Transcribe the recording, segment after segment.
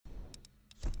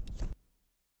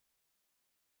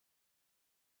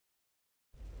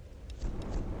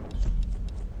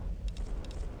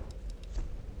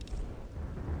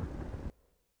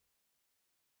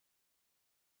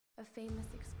A famous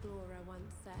explorer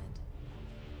once said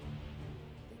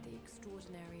that the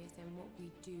extraordinary is in what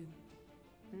we do,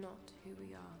 not who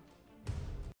we are.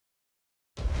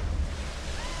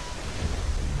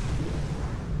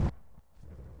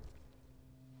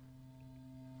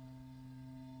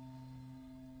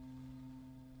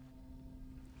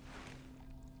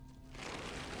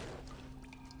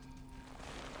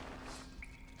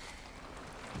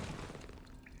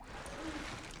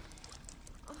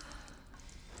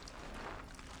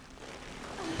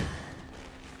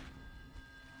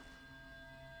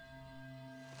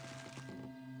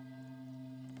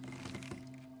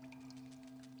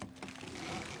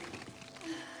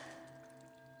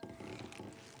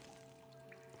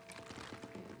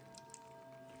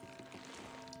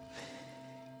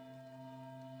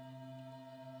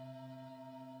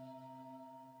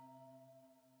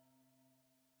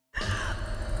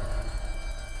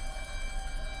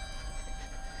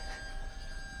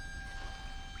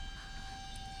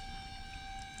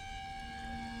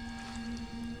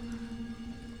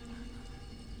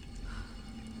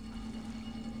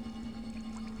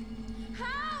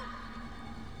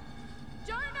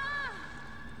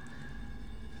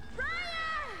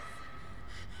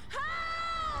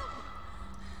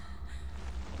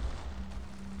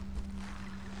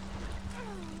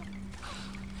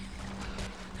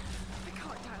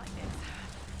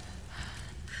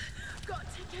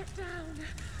 Get down!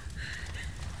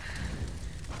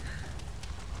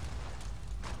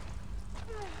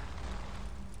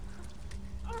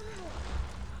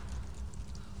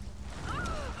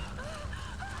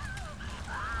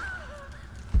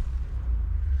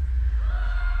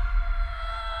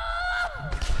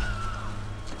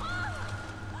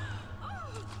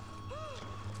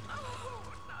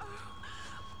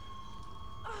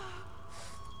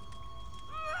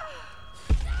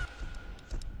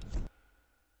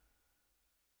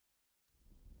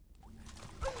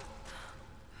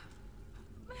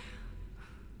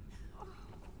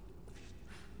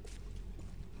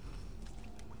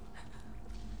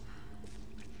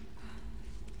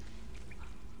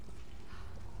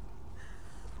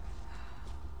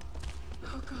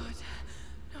 Oh God,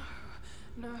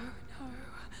 no, no, no.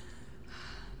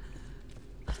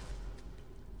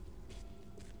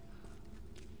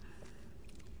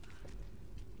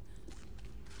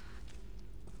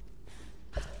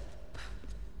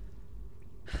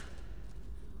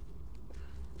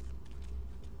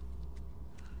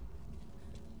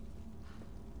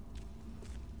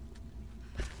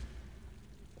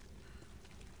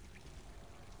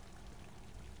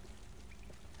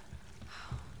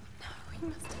 He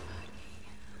must have heard me.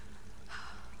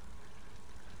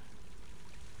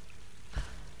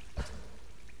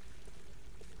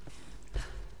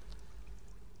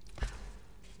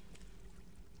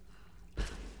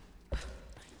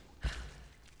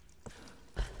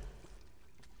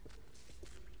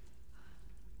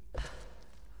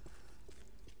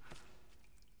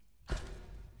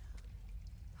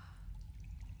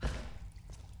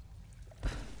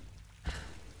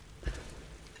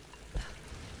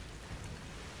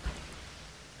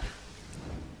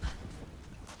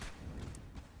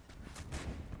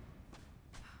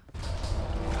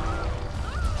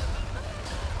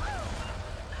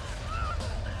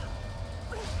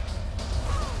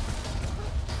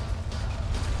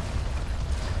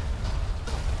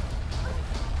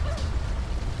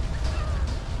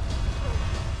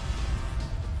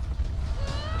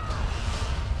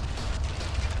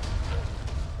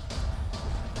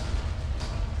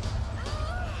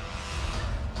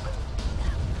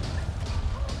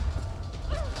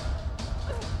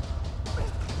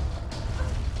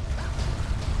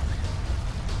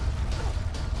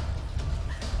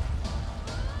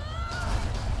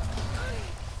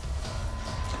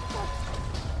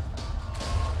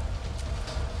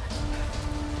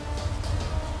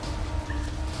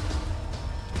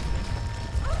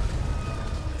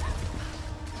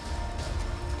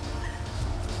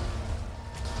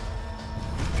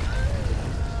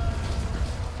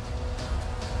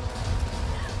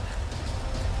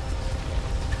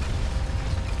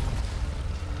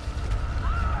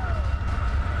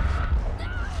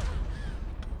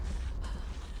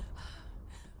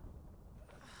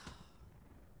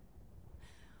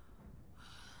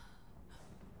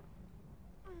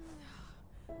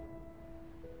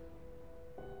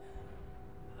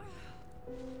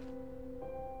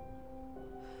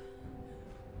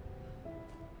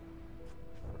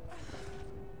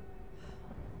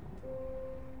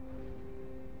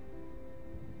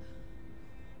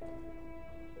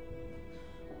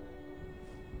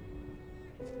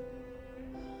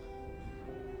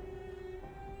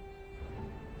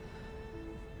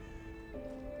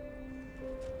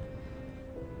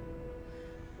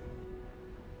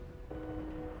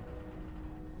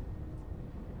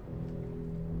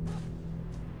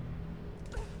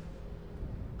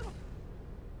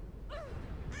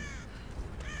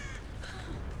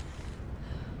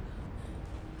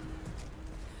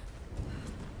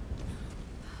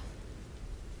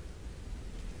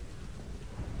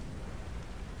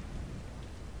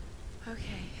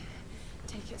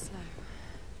 slow.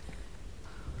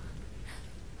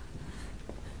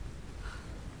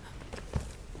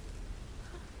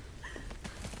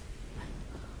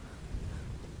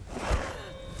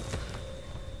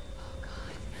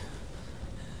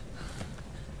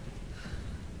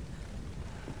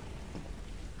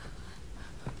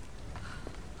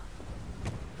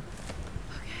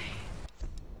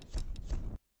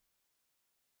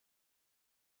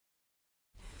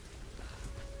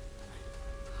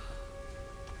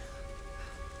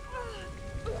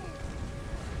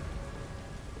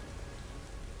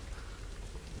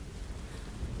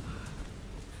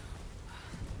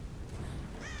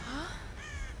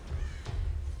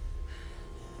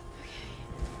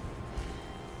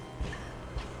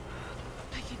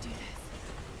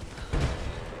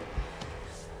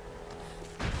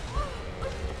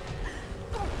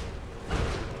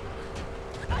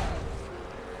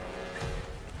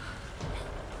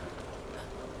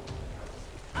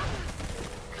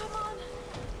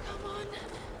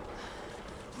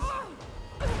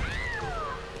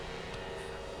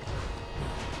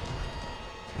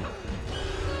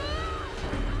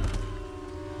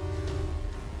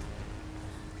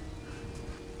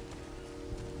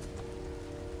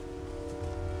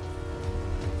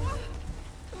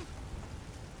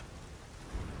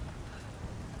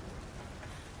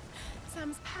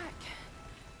 Sam's pack.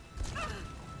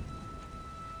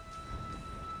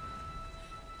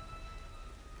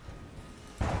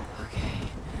 Okay.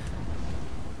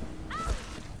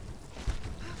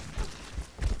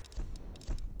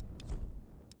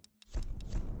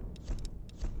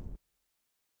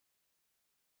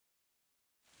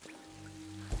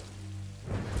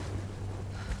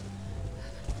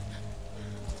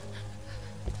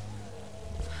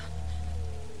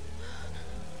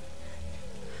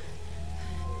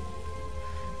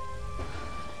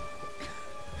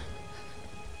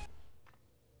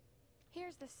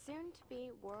 Here's the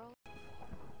soon-to-be world.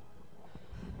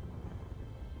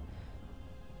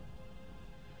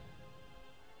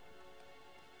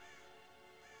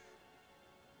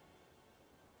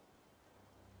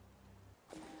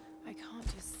 I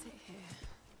can't just sit here.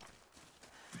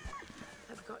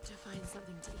 I've got to find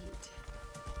something to eat.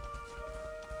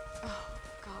 Oh,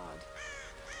 God.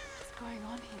 What's going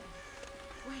on here?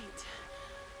 Wait.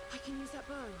 I can use that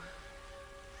bow.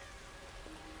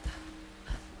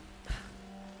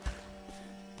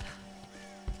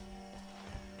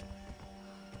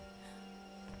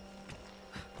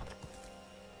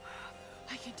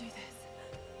 I can do this.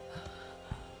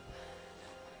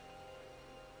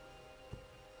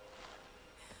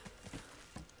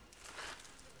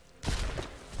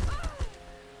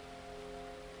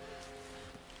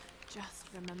 Just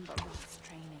remember Roth's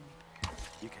training.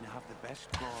 You can have the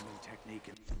best farming technique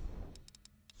in...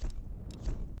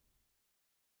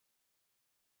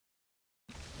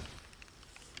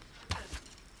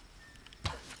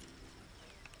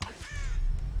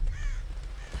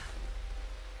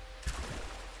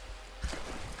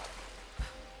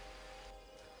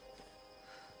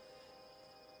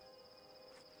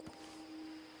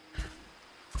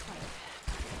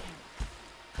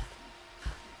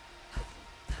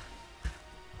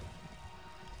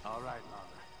 All right, Lara.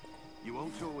 You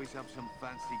won't always have some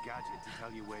fancy gadget to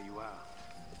tell you where you are.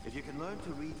 If you can learn to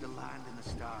read the land and the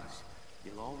stars,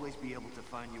 you'll always be able to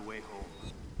find your way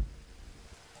home.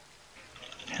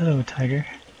 Hello, Tiger.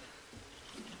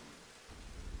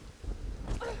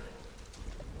 What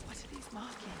are these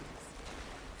markings?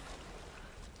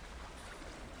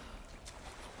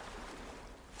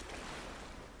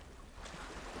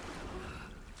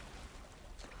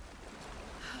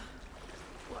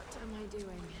 What am I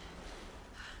doing?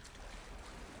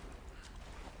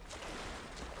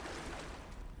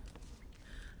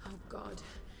 Oh God,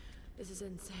 this is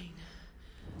insane.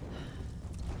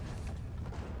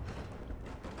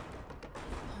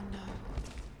 Oh no.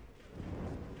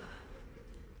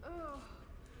 Oh.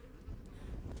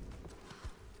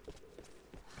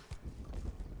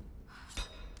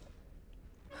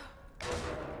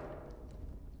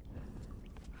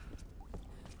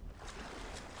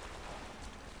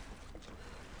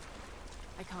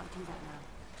 I can't do that now.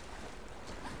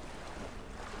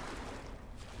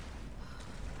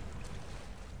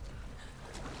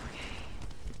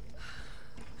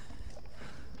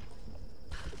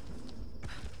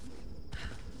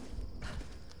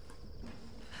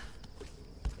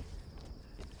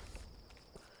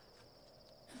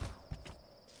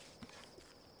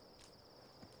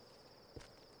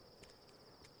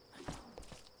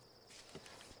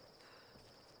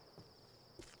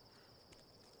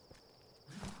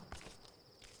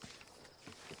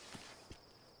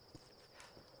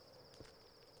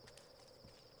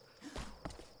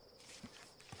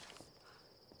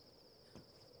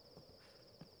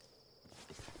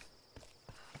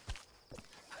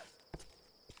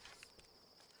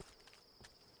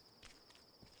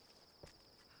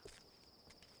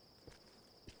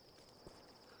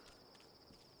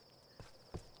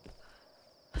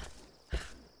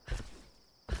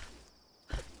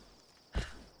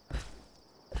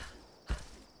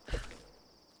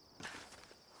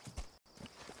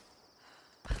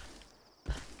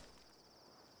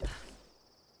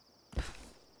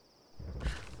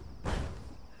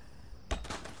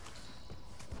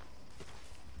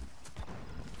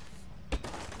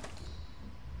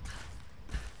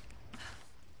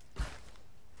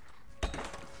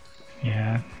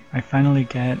 I finally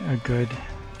get a good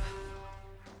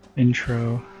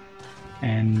intro,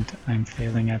 and I'm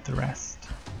failing at the rest.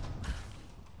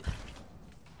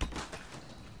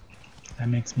 That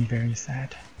makes me very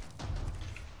sad.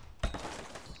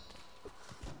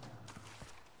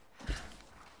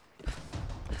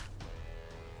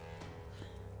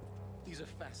 These are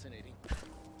fascinating.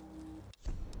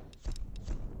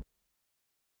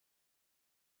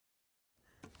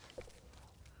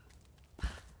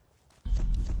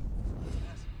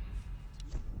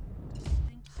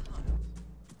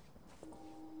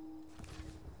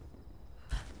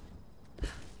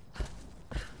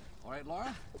 All right,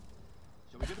 Lara.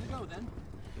 Shall we give it a go then?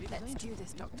 Let's do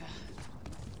this, Doctor.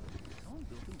 I'm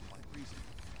built in the right reason.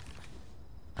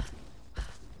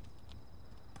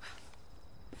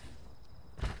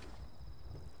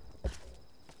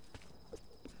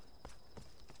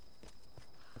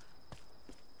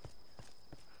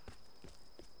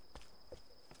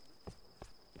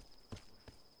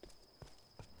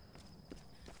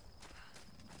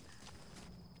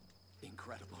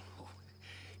 Incredible. Oh,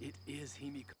 it is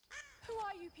Himiko. Who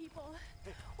are you people?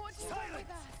 What do you want with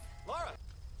us? Lara!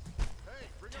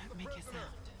 Don't make a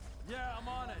sound. Yeah, I'm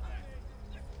on it.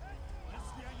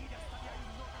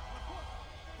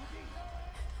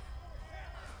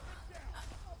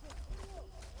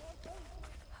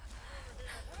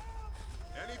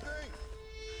 Anything?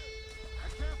 I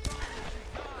can't find it. She's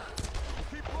gone.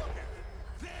 Keep looking.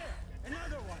 There!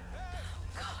 Another one!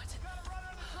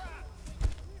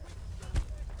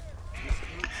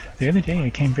 The other day I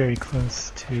came very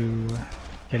close to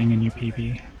getting a new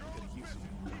PB,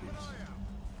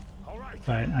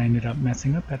 but I ended up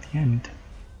messing up at the end.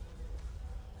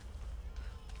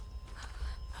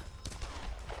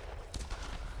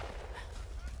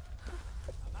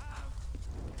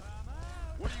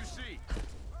 What do you see?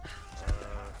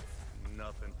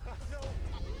 Nothing. No!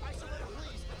 Isolate,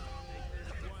 please!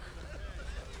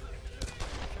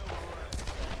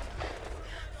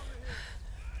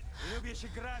 Lubię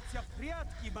grać w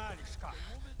прятки, малышка.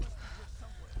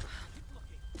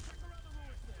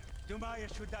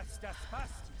 Думаешь, удастся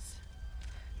спастись?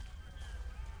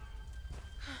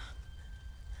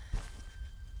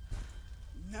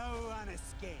 No one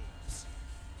escapes.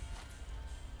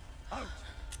 Out!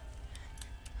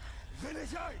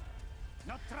 Вылезай!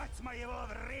 Но трать моего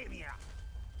времени!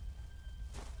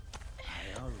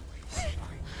 I always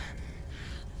find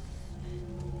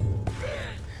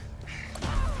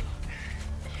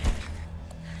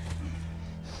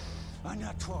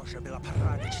Она тоже была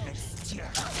порядочной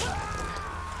стервой.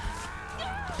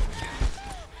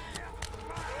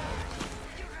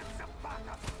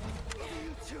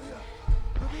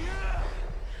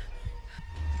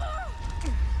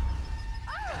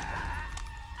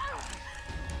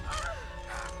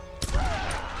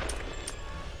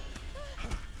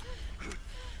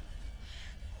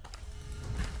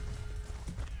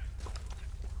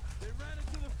 They ran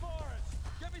into the forest.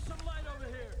 Get me some light over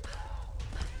here.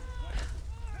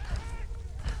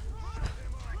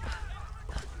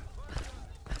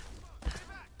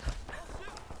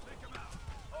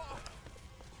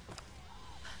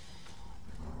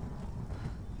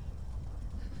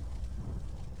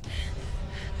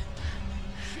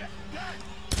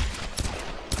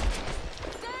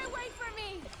 Stay away from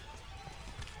me!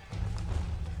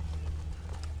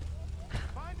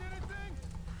 Find anything?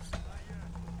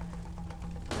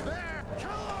 There! Kill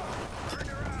her! Turn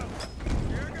around!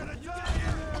 You're gonna die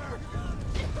in there!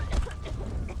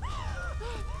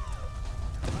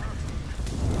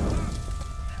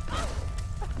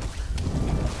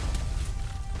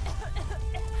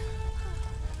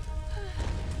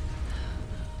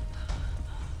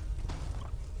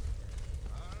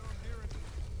 I don't hear anything.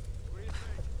 What do you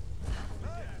think?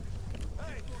 Hey!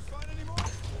 Hey! Find any more?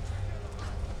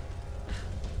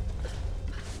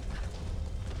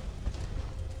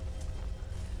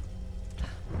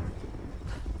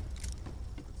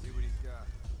 Let's see what he's got.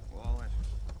 Wallet.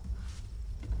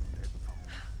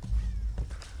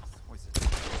 What's it?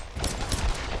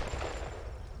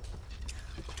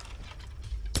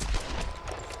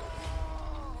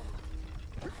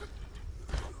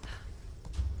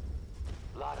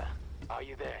 Lara, are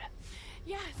you there?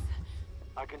 Yes!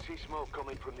 I can see smoke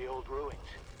coming from the old ruins.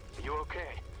 Are you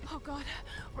okay? Oh god,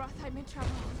 Roth, I'm in trouble.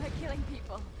 They're killing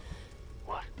people.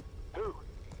 What? Who?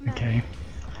 Man, Okay,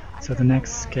 I so don't the know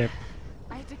next why. skip,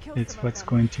 I had to kill it's some of what's them.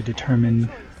 going to I had no determine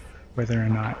choice. whether or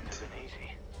not That isn't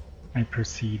easy. I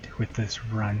proceed with this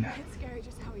run. It's scary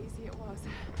just how easy it was.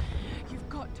 You've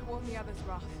got to warn the others,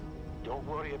 Roth. Don't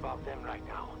worry about them right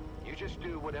now. You just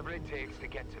do whatever it takes to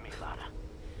get to me, Lara.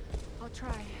 I'll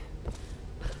try.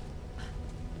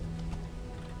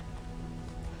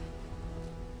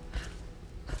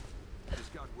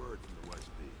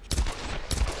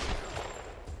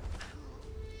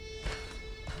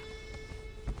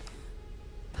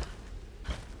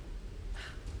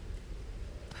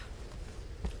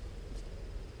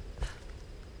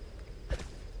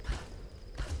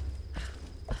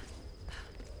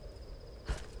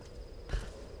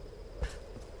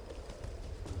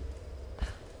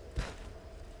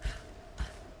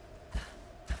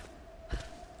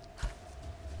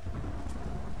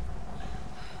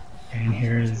 And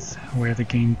here's where the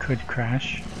game could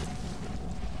crash.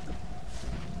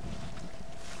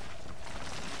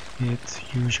 It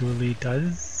usually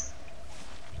does.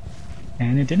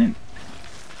 And it didn't.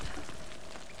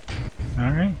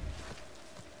 Alright.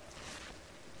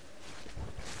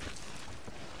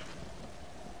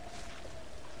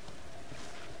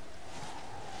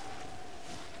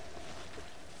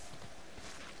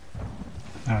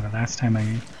 The last time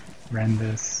I ran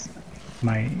this,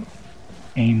 my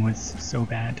aim was so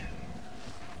bad.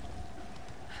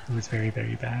 It was very,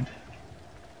 very bad.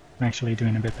 I'm actually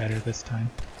doing a bit better this time.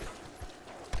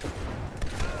 The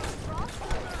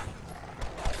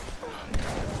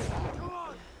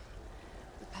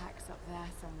pack's up there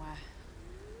somewhere.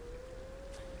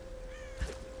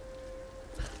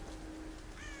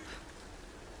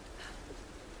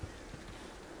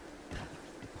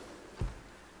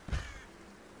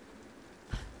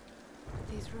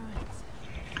 These ruins.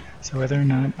 So whether or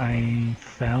not I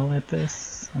fell at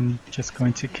this, I'm just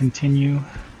going to continue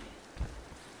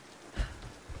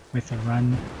with a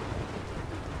run,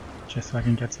 just so I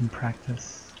can get some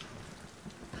practice.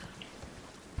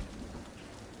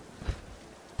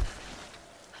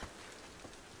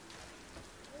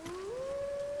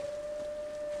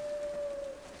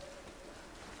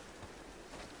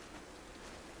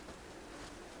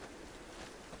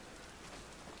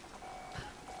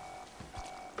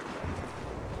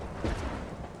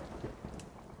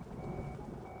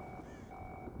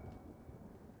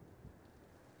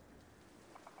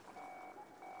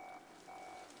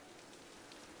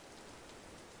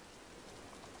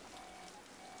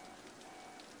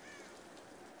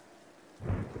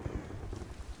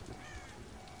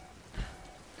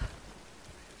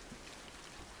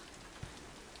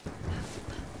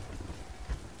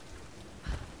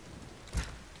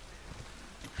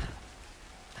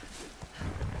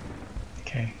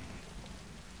 Okay.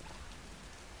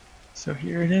 So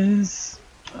here it is.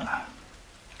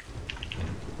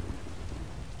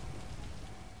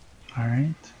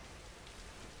 Alright.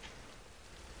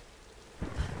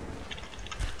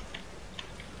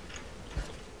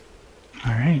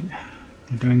 Alright.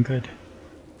 I'm doing good.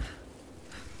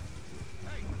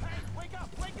 Hey, wake up!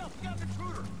 Wake up! We got an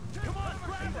intruder! Come on,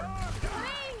 grab her!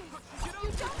 Please! You don't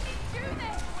need to do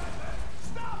this!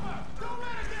 Stop her! Don't let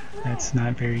her get through! That's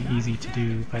not very easy to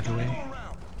do, by the way. I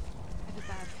have a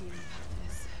bad feeling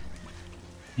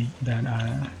about this.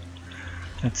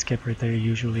 That skip right there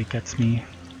usually gets me. I'm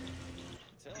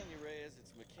telling you, Reyes,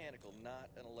 it's mechanical, not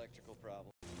an electrical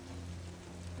problem.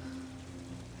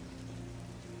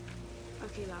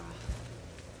 Okay, Lara.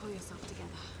 Pull yourself together.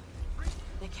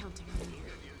 They're counting on you.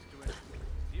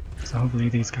 So hopefully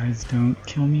these guys don't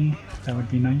kill me. That would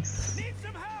be nice. Need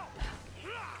some help!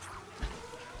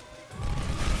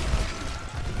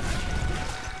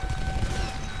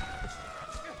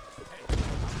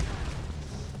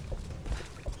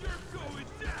 You're going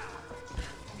down!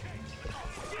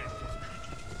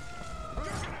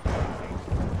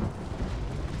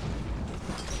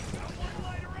 Someone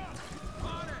light her up!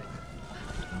 On it!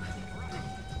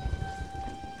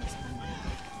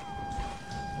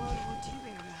 World War II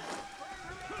era.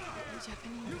 The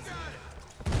Japanese. You got it!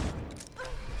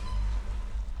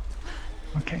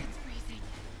 Okay. Freezing.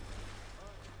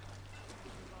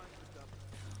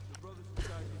 The brothers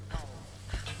beside you call.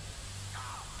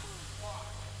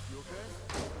 You okay?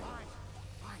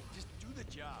 Fine, just do the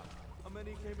job. How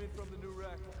many came in from the new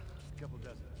rack? A couple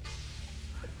dozen.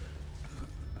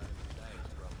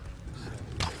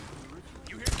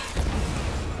 You hear me?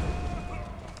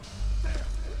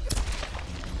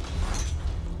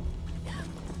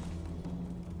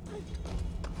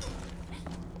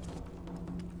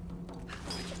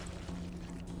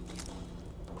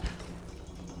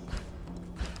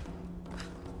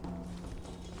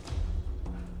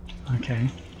 Okay.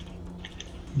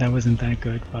 That wasn't that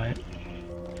good, but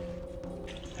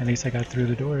at least I got through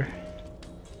the door.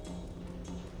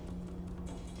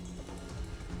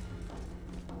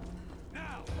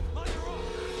 Now, fire off!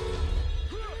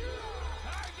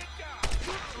 Target down!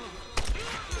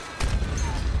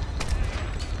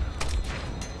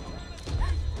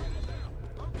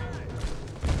 Okay.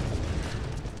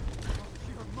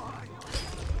 You're mine.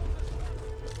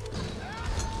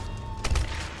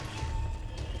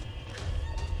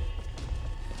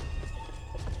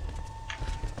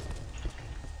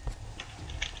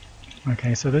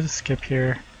 Okay, so there's a skip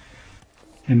here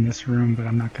in this room, but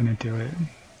I'm not gonna do it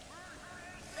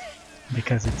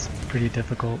because it's pretty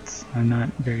difficult. I'm not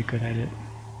very good at it.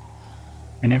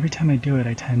 And every time I do it,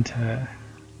 I tend to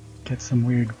get some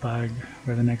weird bug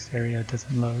where the next area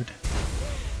doesn't load.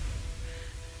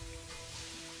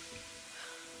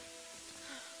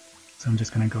 So I'm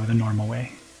just gonna go the normal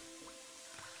way.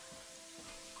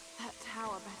 That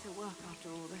tower better work after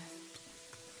all this.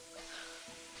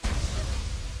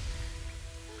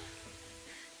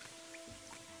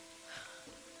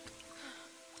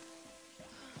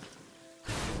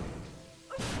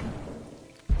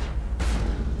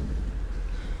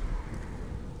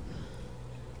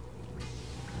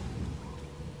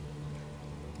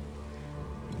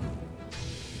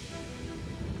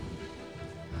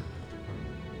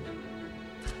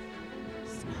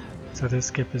 So this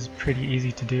skip is pretty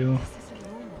easy to do,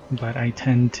 but I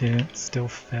tend to still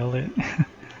fail it.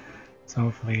 So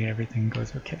hopefully everything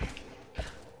goes okay.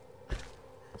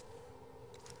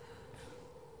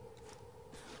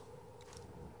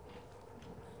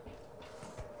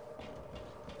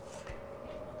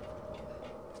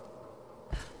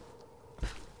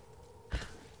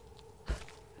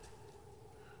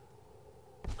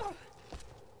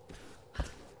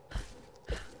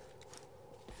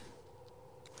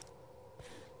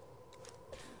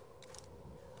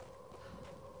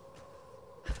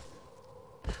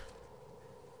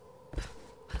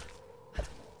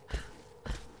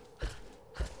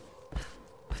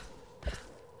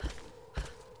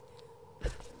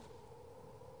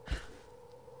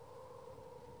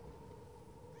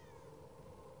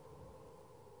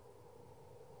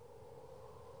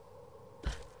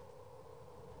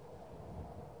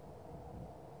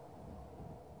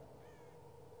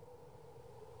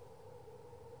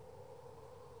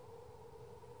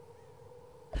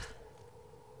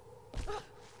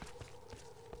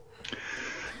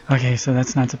 Okay, so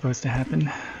that's not supposed to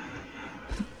happen.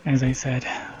 As I said,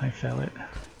 I fell it.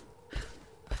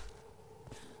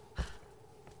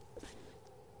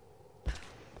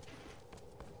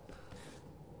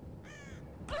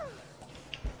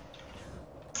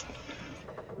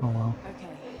 Oh well. Okay,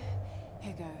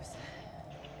 here goes.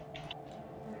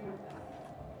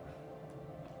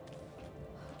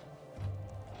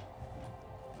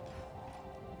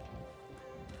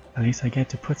 At least I get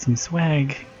to put some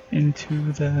swag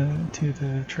into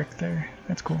the trick there.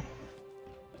 That's cool.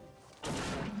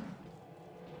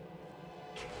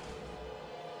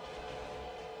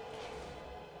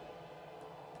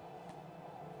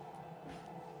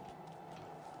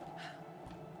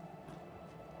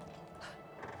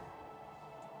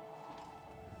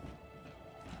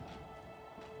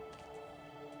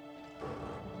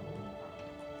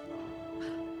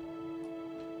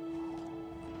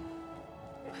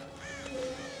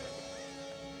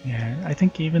 Yeah, I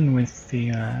think even with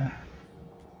the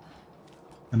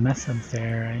mess up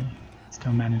there, I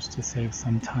still managed to save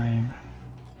some time.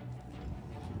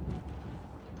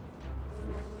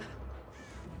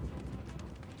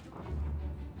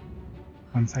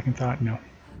 On second thought, no.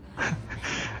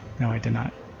 No, I did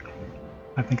not.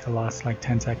 I think I lost like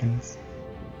 10 seconds.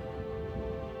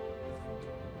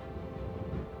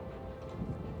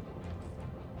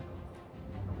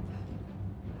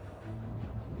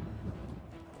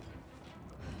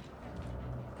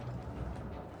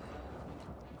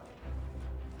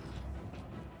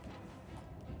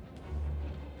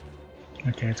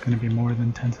 Okay, it's going to be more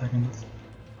than 10 seconds.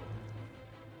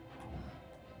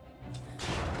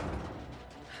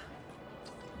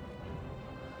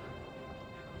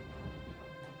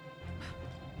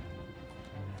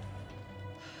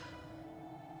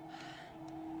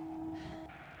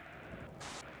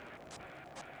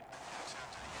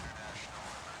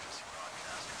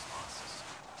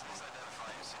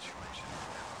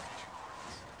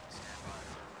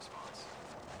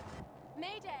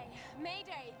 Mayday!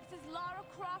 Mayday! This is Lara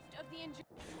Croft of the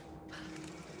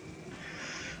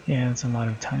Yeah, it's a lot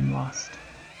of time lost.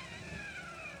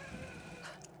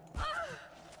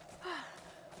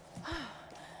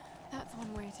 That's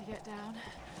one way to get down.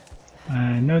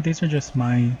 No, these are just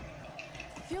my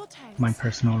Fuel tanks.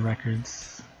 personal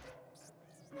records.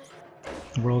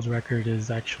 The world record is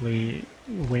actually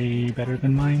way better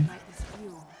than mine. Like this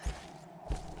fuel.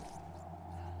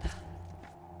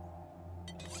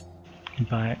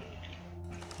 But,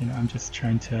 you know, I'm just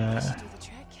trying to Do the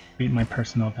trick. beat my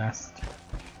personal best.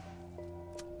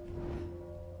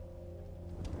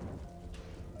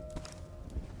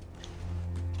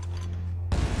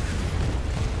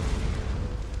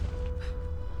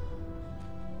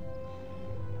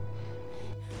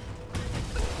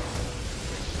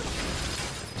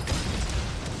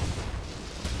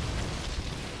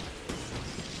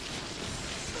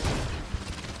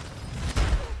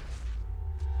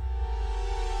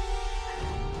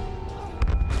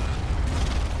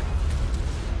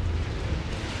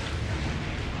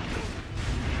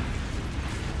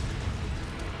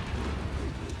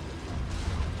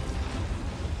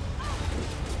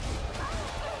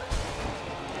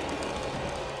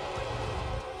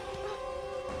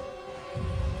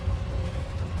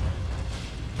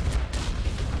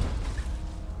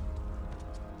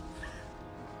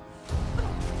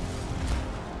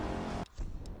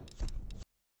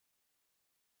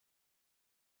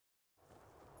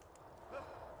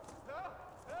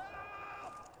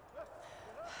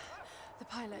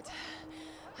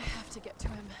 to get to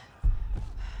him.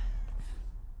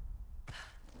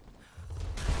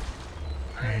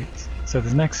 Alright, so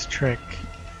the next trick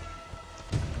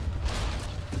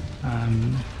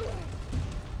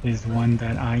is one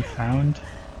that I found,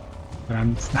 but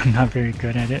I'm not very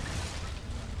good at it.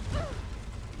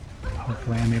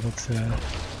 Hopefully I'm able to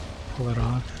pull it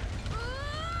off.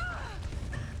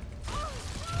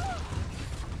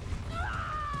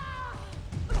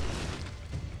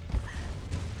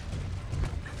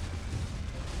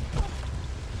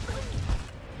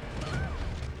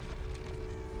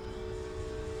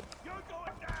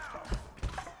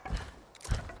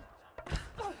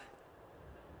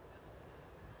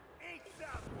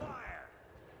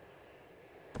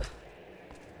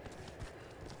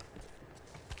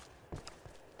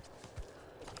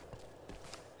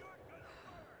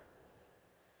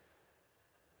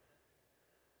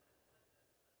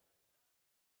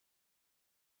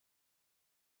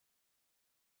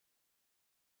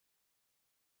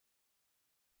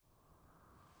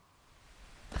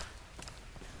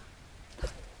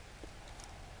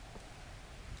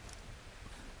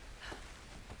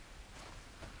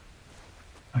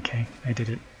 Okay, I did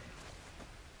it.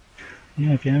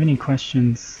 Yeah, if you have any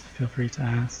questions, feel free to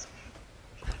ask.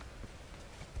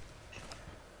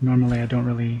 Normally I don't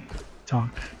really talk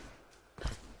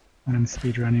when I'm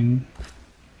speedrunning,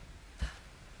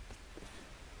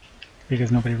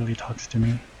 because nobody really talks to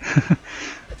me.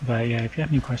 But yeah, if you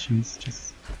have any questions,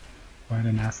 just go ahead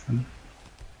and ask them.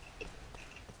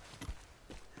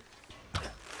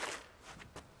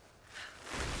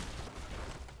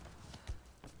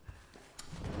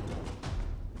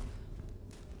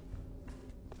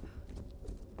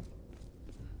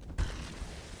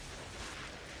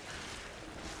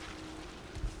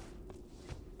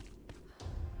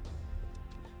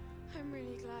 I'm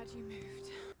really glad you moved.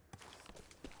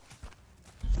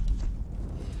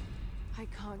 I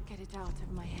can't get it out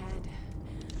of my head.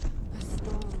 A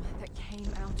storm that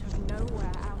came out of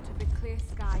nowhere, out of a clear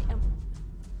sky, and...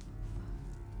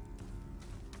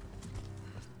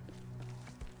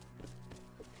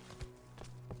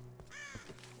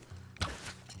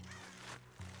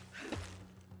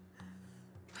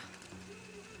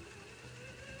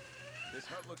 This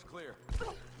hut looks clear.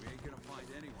 We ain't gonna find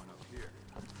anyone up here.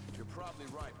 You're probably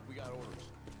right. We got orders.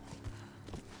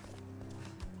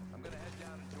 I'm gonna head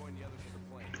down and join the others in the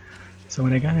plane. So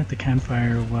what I got at the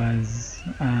campfire was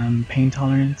pain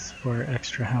tolerance for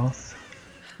extra health,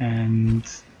 and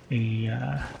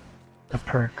a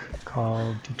perk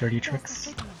called Dirty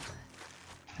Tricks,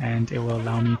 and it will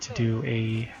allow me to do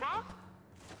a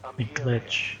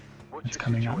glitch that's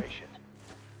coming up.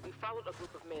 We followed a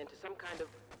group of men to some kind of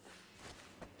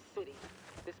city.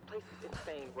 This place is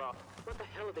insane, Rock. What the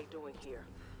hell are they doing here?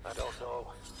 I don't know,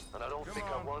 and I don't think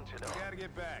I want to know. We gotta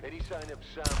get back. Any sign of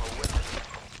Sam or witness?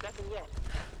 Nothing yet.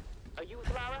 Are you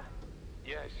with Lara?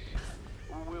 Yes.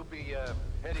 We'll be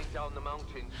heading down the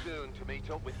mountain soon to meet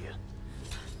up with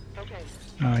you. Okay.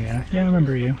 Oh yeah, I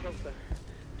remember you. Closer.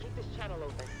 Keep this channel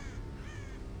open.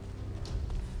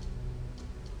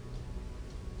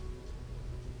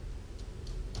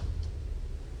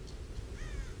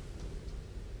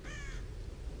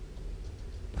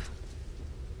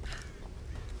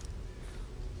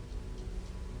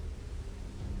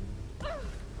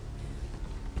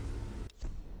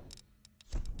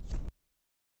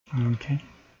 Okay.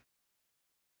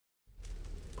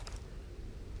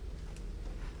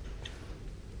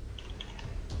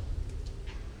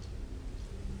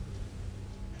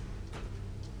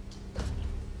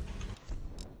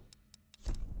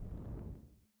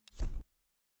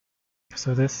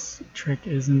 So this trick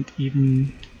isn't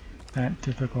even that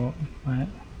difficult, but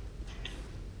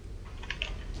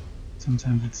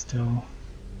sometimes it still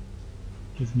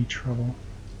gives me trouble.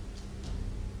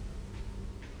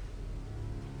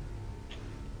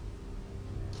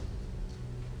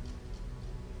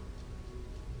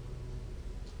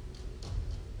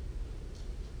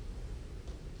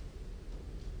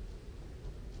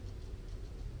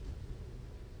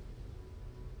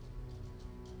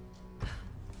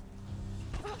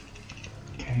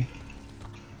 Okay.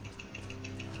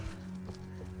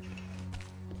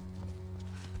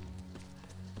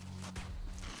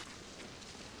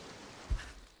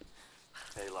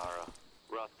 Hey, Lara.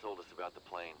 Roth told us about the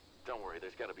plane. Don't worry,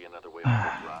 there's gotta be another way to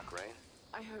this rock, right?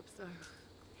 I hope so.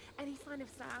 Any sign of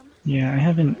Sam? Yeah, I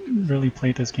haven't really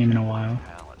played this game in a while,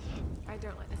 I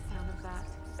don't like the sound of that.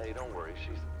 Hey, don't worry,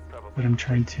 she's probably... but I'm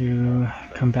trying to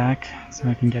come back so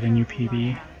I can get a new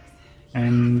PB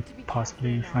and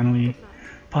possibly finally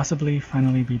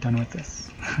be done with this.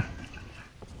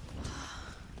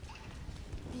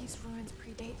 These ruins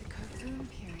predate the Kofun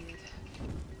period.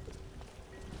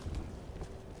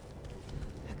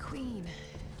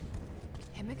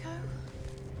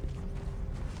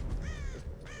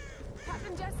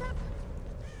 Captain Jessup?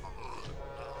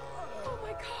 Oh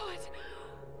my god!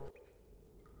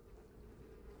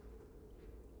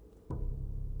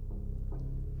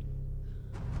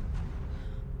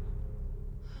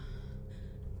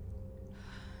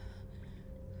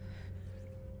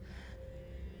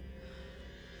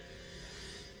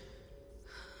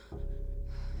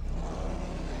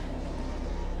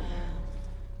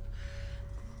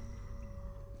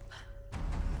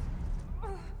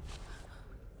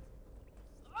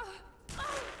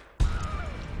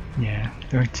 Yeah,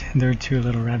 there are two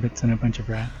little rabbits and a bunch of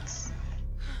rats.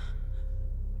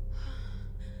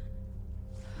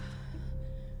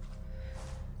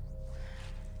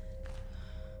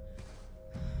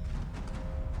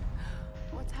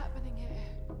 What's happening here?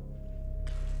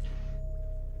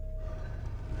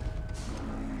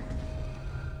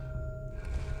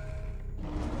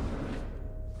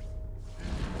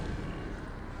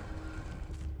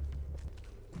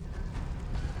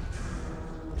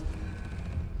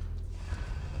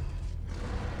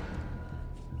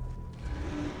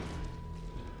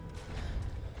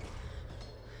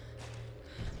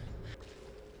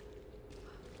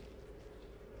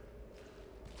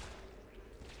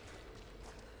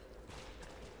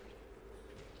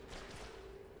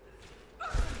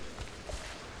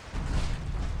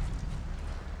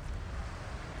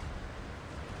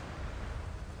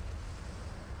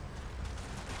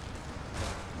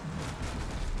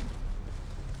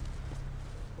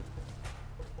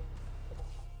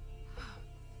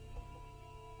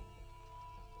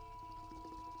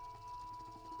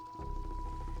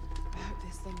 I hope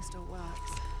this thing still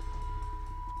works.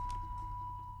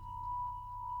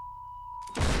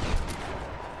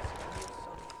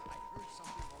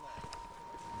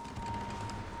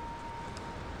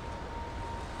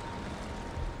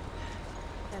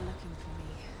 They're looking for me.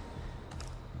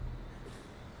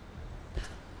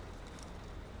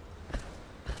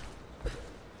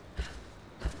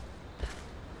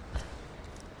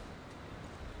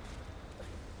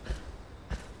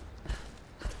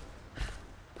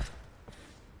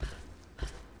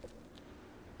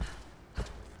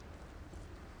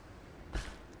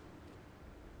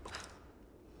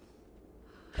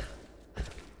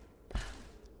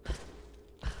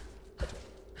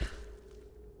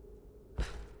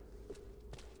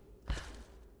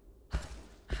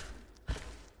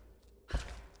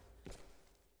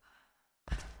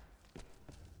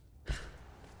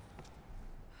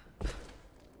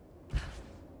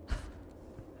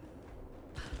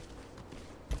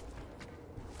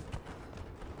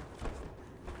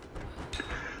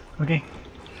 Okay.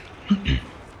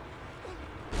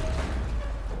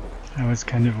 I was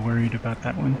kind of worried about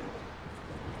that one.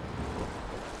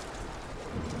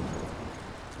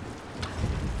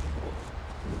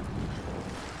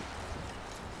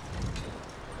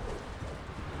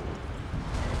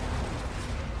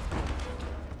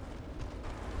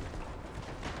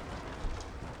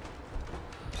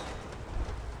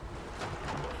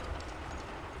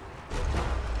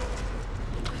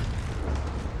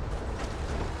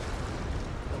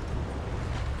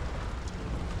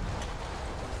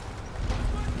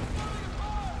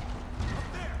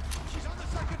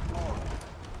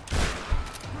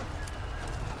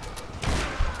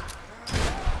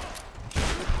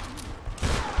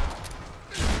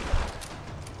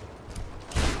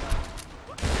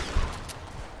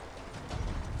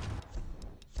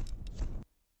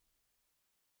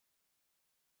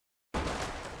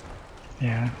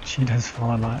 Yeah, she does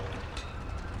fall a lot.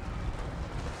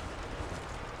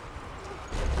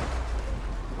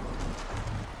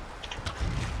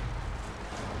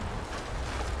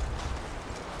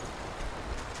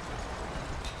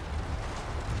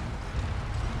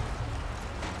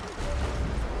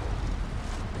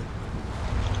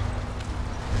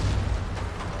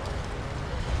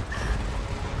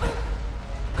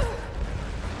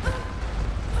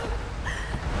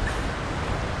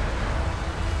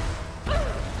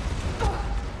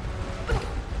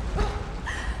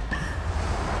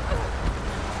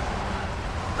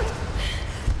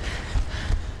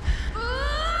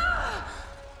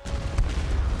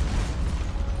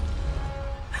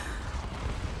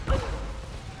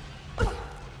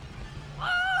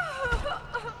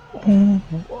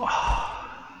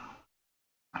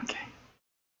 Okay.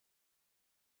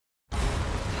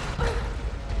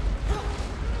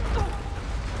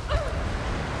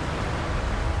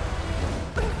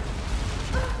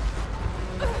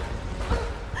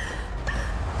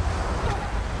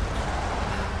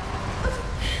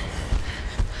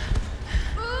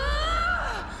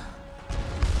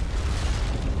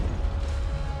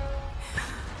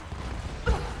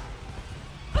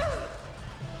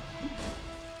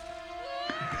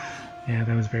 Yeah,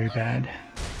 that was very bad.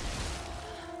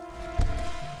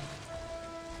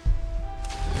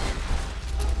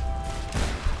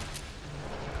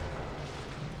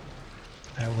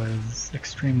 That was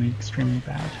extremely, extremely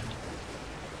bad.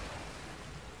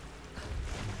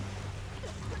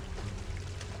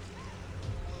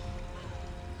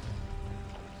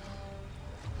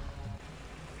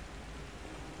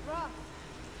 Roth,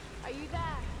 are you there?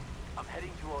 I'm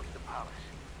heading towards the palace.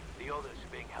 The others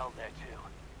are being held there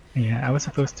too. Yeah, I was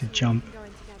supposed to jump,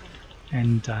 Going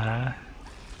together.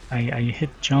 and I hit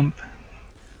jump,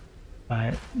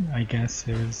 but I guess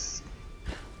it was...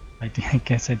 I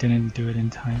guess I didn't do it in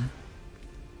time.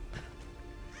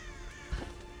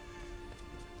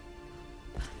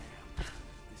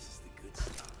 This is the good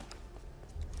stuff.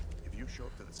 If you show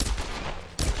up to this...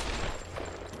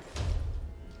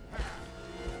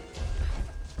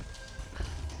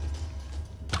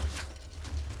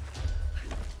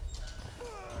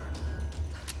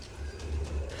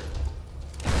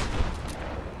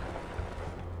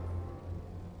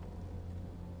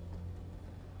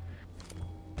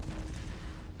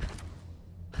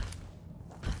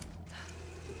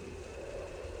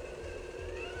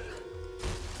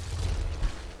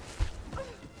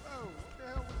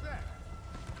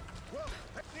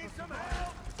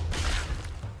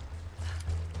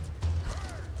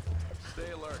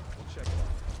 Stay alert. We'll check it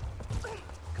out.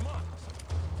 Come on.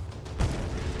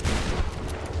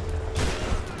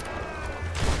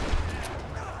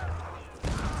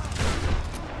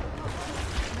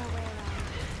 No way around.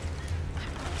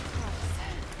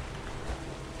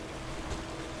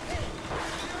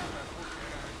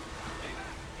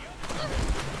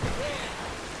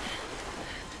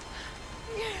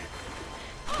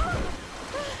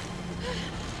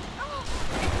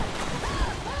 Close.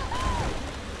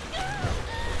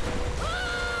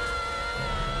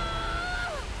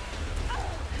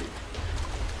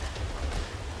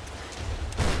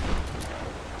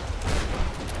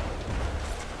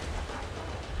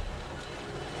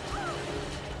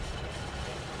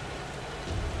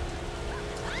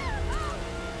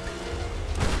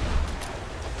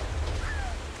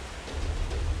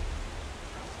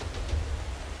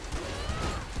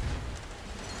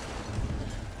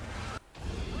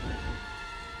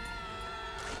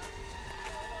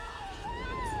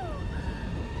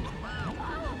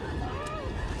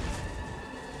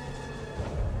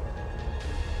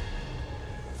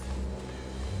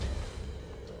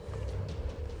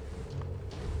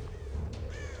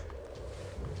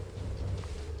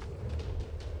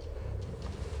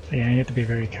 So yeah, you have to be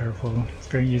very careful. It's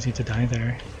very easy to die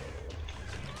there.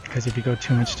 Because if you go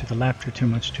too much to the left or too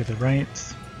much to the right,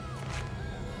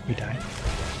 you die.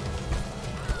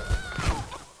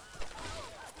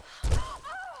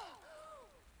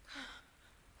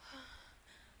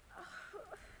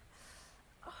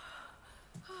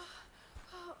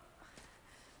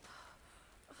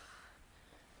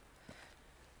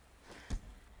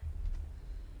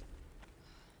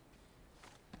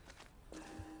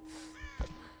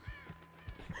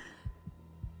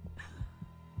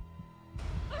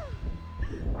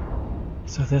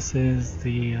 So this is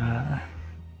the, I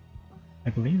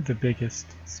believe the biggest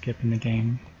skip in the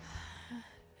game,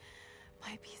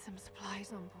 Might be some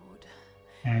supplies on board.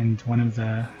 and one of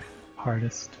the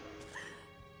hardest.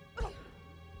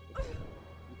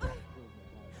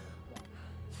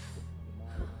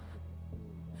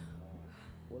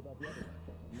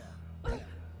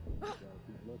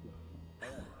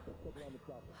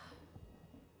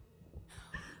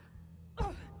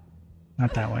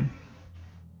 Not that one.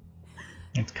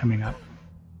 It's coming up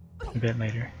a bit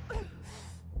later.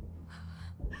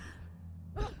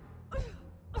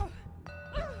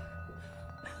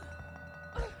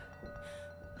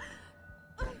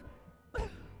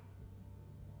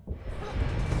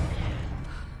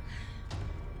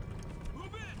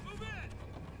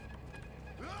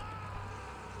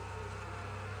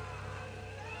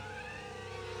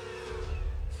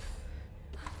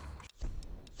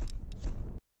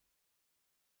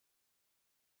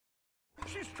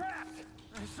 She's trapped!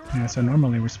 Yeah, so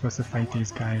normally we're supposed to fight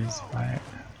these guys, but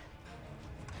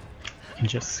you can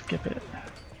just skip it.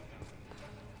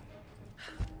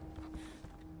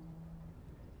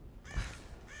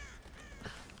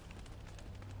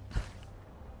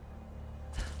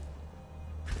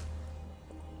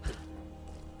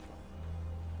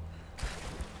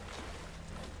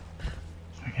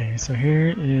 Okay, so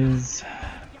here is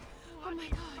Oh my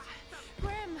god.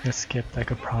 Grim! the skip that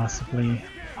could possibly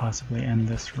end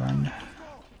this run.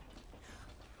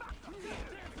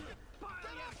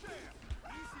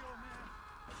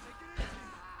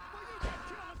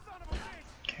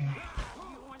 Okay.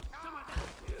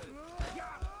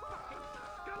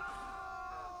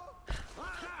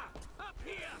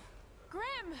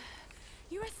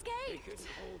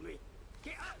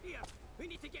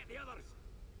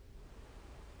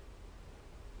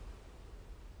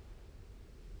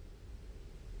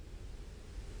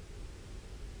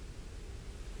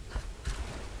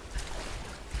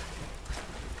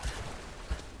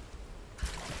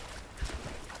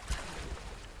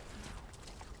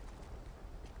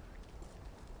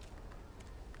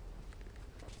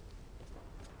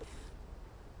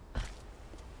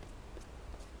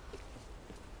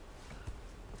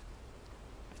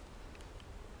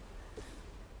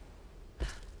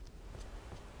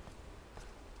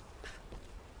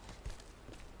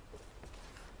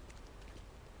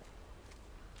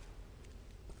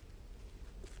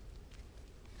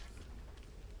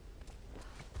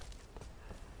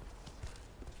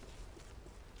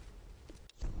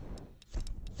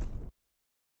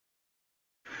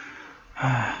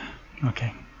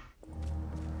 Okay.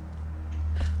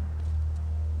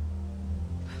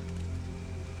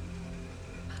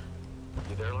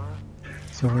 You there, Lara?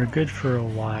 So we're good for a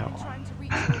while. Trying to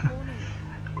reach your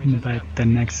warning. But the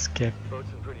next skip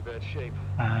Boat's in pretty bad shape.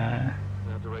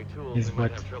 Without the right tools, is we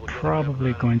might what's have trouble getting it up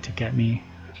probably running. going to get me.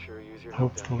 Could sure use your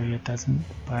help down Hopefully here. it doesn't,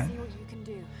 but See what you can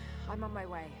do. I'm on my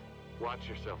way. Watch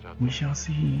yourself out we there. shall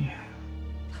see.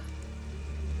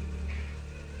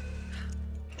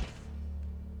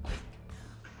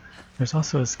 There's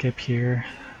also a skip here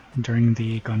during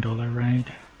the gondola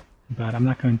ride, but I'm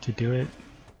not going to do it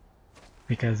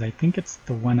because I think it's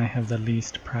the one I have the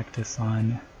least practice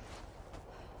on,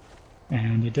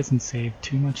 and it doesn't save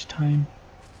too much time.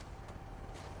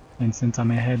 And since I'm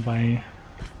ahead by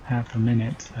half a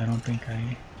minute, I don't think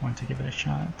I want to give it a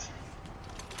shot.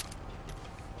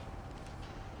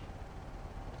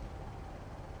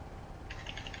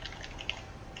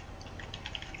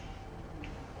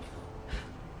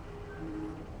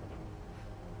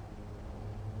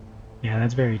 Yeah,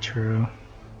 that's very true.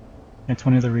 It's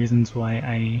one of the reasons why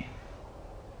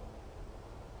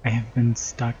I have been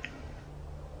stuck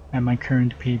at my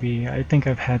current PB. I think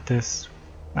I've had this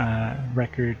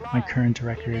record, my current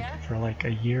record, for like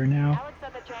a year now,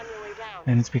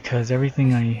 and it's because every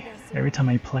time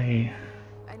I play,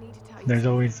 I need to tell you there's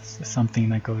something. always something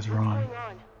that goes wrong,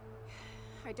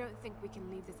 I don't think we can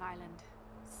leave this island.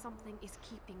 Something is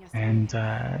keeping us and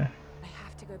here. I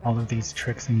have to go back all to of these West.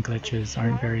 tricks and glitches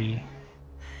aren't very,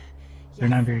 they're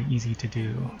not very easy to do.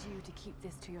 I need you to keep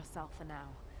this to yourself for now.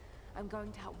 I'm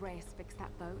going to help Reyes fix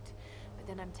that boat, but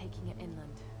then I'm taking it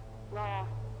inland. Laura,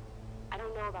 I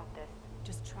don't know about this.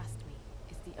 Just trust me.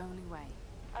 It's the only way.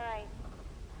 Alright.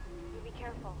 You be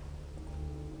careful.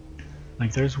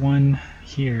 Like there's one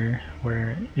here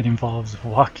where it involves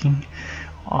walking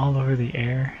all over the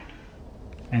air,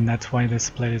 and that's why this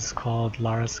split is called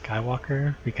Lara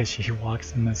Skywalker, because she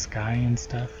walks in the sky and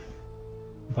stuff.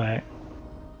 But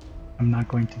I'm not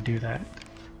going to do that.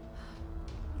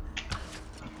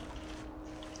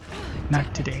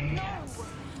 Not today,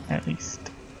 at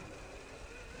least.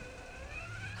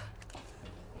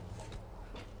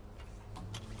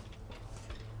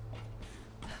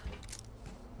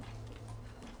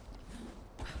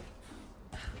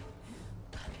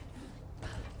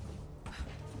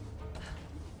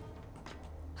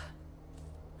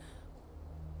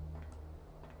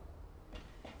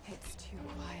 It's too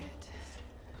quiet.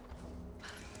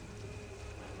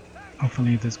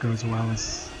 Hopefully this goes well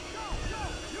as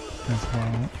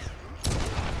well.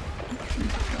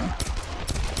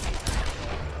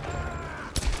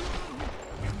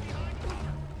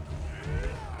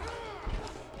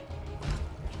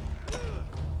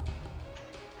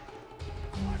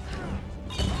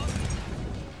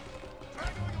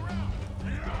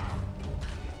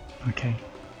 Okay.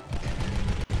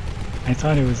 I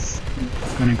thought it was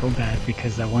gonna go bad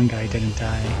because that one guy didn't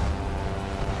die.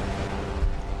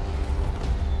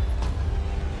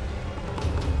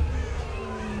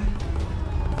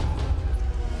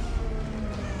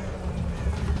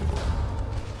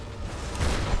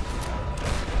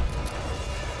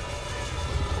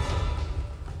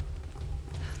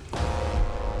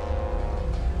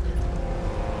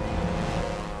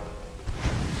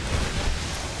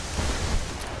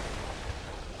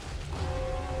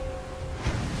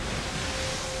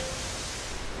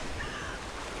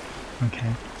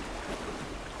 Okay,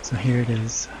 so here it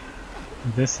is.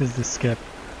 This is the skip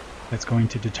that's going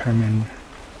to determine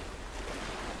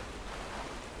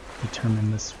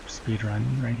this speed run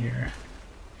right here.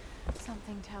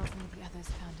 Something tells me the others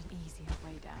found an easier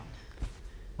way down.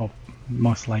 Well,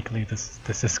 most likely this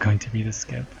is going to be the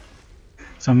skip.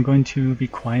 So I'm going to be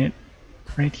quiet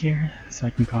right here so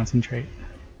I can concentrate.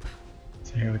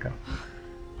 So here we go.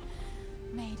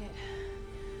 Made it.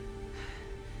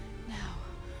 Now,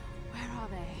 where are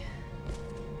they?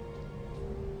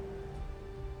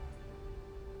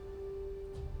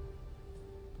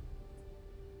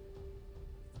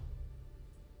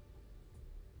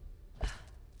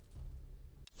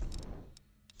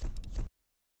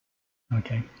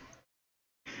 Okay.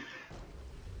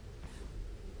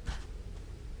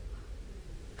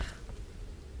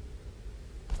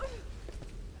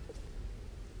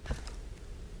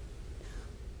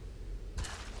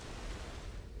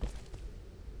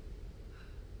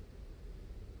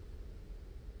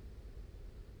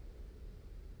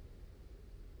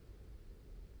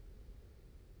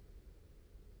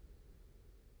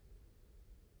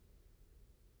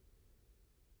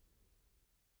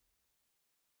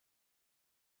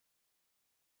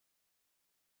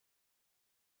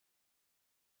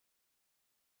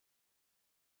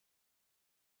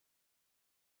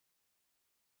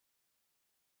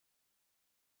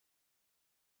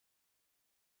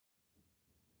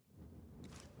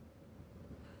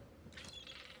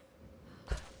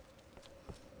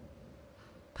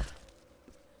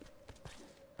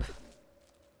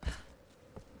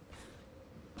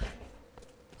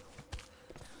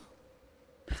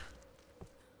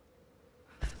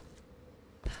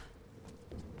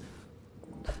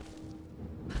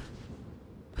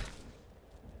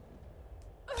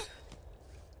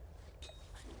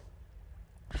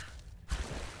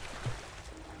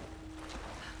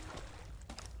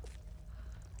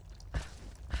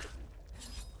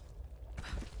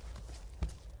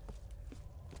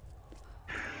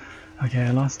 Okay,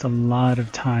 I lost a lot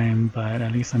of time, but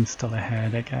at least I'm still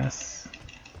ahead, I guess.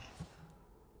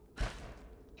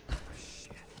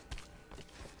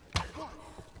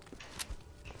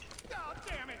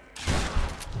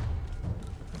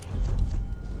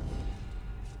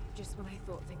 Just when I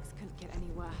thought things couldn't get any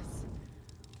worse.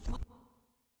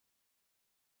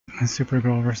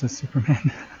 Supergirl versus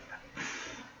Superman.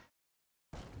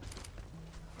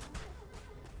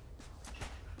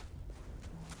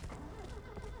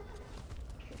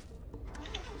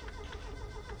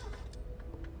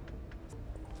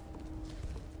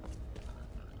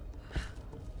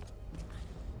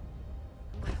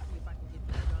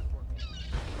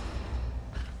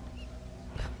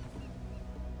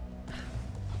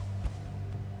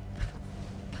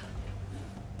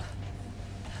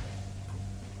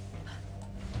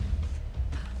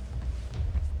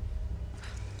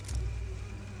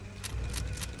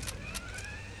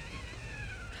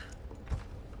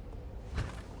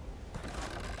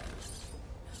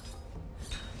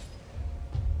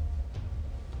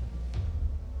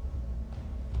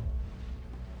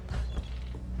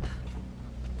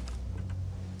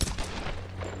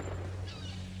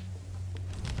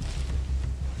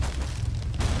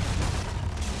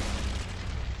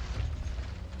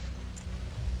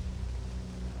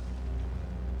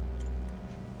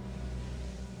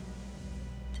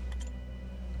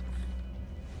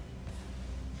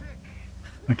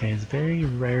 Okay, it's very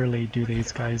rarely do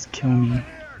these guys kill me.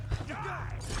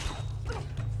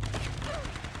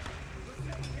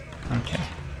 Okay.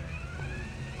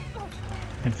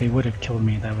 If they would have killed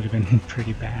me, that would have been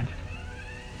pretty bad.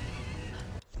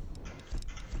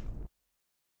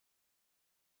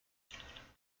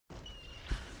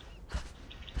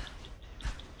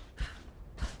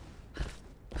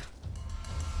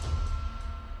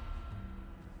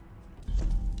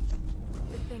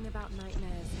 The thing about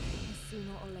nightmares is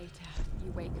sooner or later,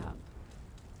 you wake up.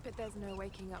 But there's no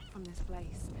waking up from this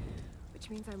place, which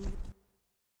means I'm...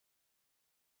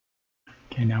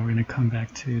 Okay, now we're gonna come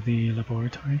back to the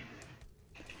laboratory.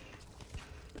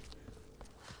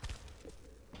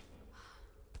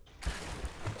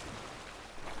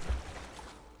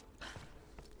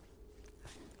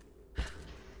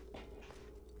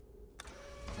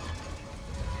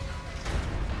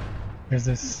 There's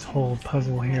this whole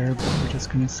puzzle here, but we're just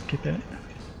gonna skip it.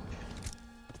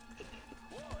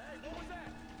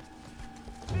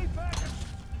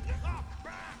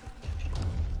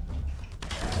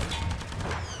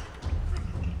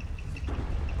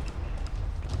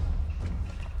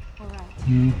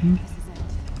 Mm-hmm. This is it.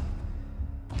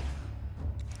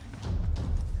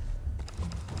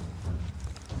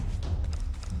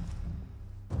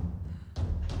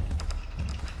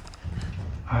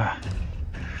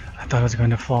 I thought I was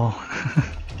going to fall.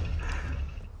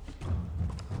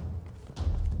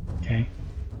 Okay.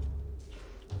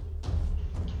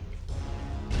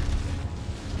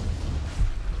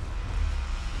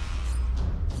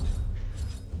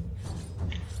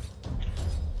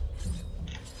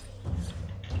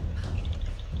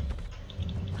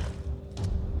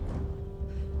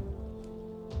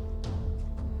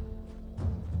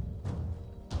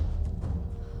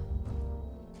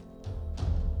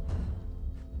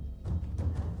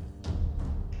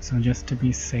 So just to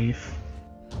be safe,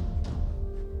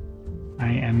 I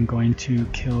am going to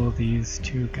kill these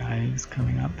two guys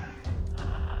coming up.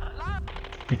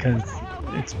 Because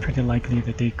it's pretty likely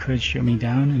that they could shoot me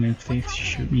down, and if they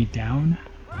shoot me down,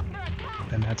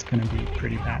 then that's gonna be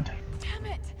pretty bad. Damn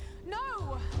it!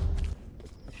 No!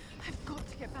 I've got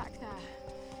to get back there.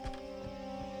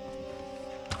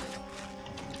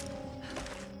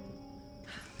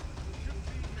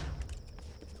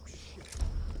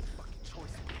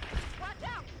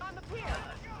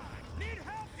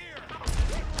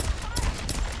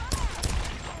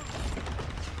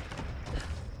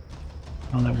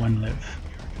 I'll let one live.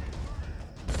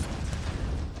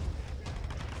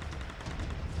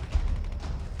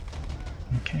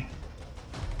 Okay.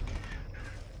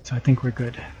 So I think we're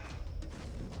good.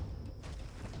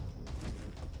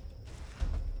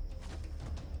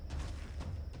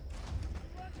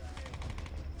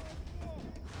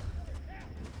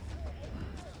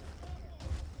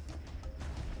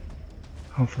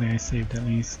 Hopefully I saved at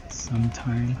least some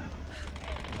time.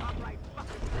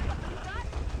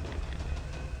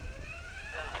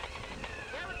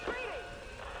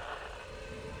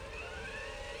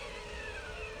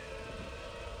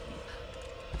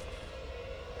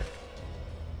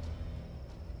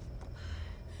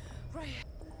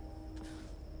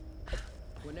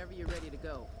 Whenever you're ready to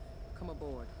go, come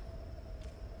aboard.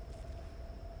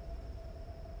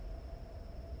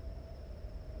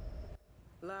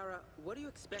 Lara, what do you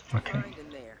expect to Okay. find in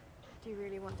there? Do you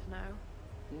really want to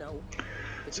know? No.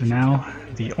 But So you should now, tell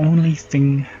me the anyway. only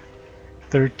thing...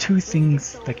 There are two things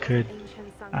Soul that of could an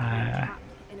ancient sun trapped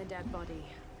in a dead body.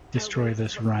 destroy Hellraiser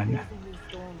this was run. causing these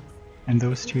storms. And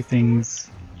those two things...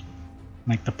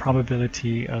 Like, the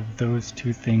probability of those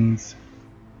two things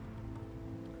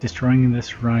destroying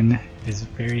this run is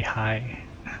very high.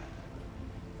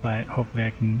 But hopefully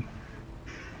I can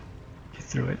get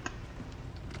through it.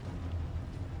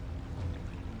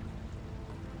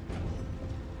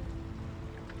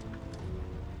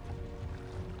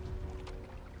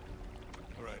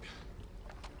 All right.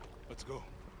 Let's go.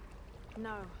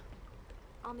 No.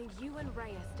 I'll need you and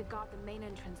Reyes to guard the main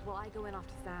entrance while I go in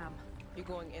after Sam. You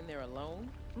going in there alone?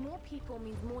 More people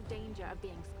means more danger of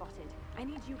being spotted. I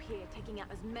need you here taking out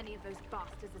as many of those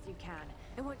bastards as you can.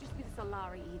 It won't just be the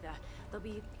Solari either. There'll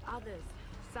be others.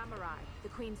 Samurai, the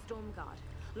Queen Stormguard.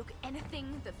 Look,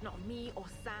 anything that's not me or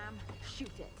Sam,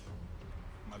 shoot it.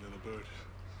 My little bird.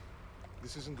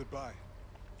 This isn't goodbye.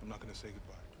 I'm not gonna say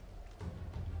goodbye.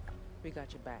 We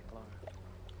got your back, Lara.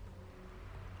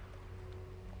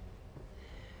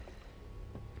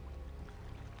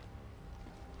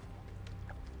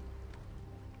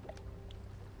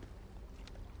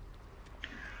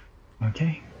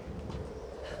 Okay.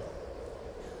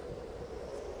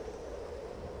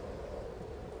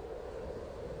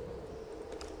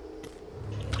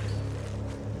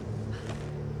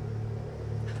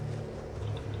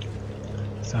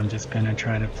 So I'm just gonna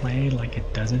try to play like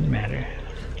it doesn't matter.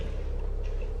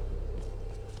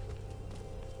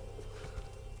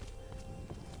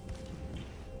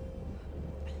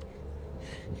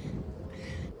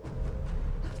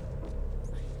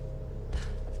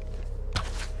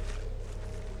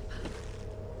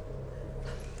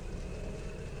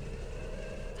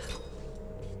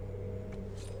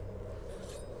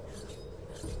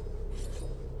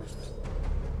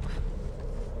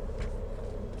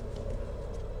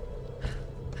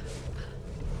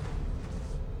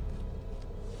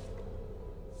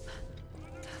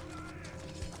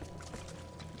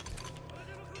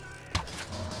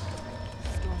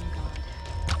 Stormguard.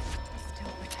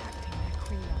 Still protecting their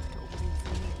queen after all these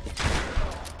years.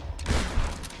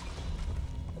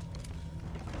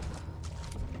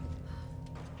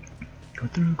 Go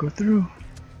through, go through.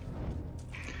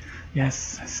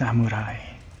 Yes, samurai.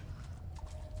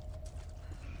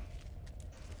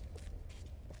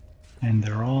 And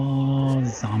they're all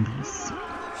zombies.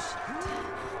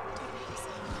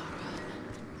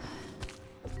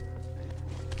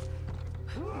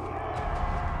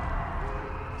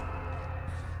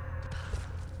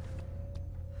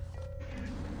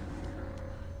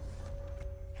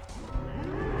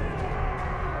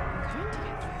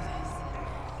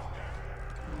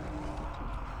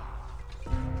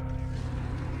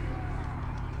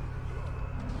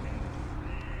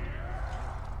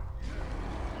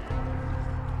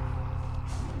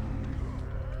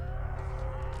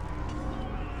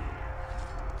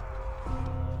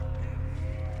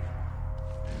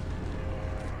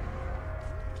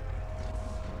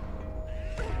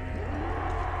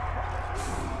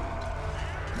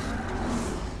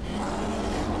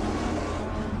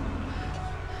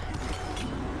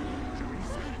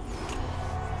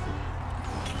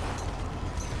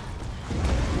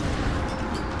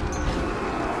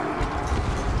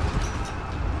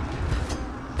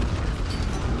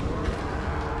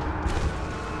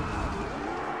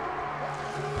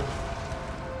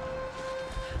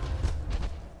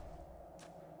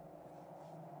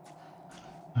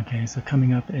 Okay, so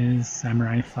coming up is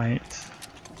Samurai Fight.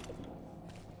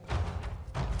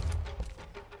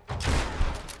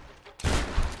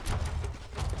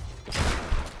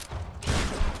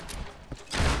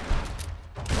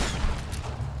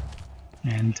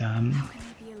 And How can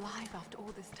you be alive after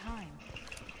all this time?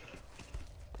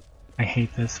 I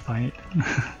hate this fight.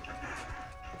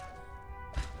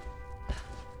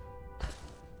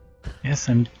 Yes,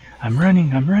 I'm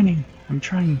running, I'm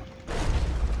trying.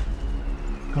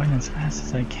 Going as fast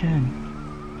as I can.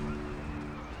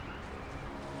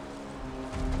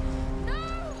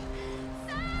 No!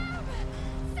 Sam!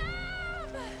 Sam!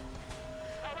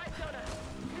 All right, Jonah.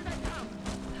 Here they come.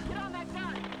 Get on that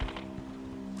gun.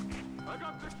 I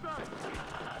got this side.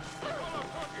 Follow,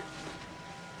 target.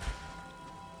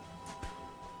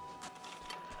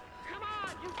 Come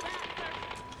on, you bastard!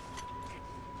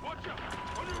 Watch out.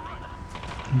 On your right.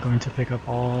 I'm going to pick up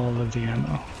all of the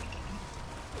ammo.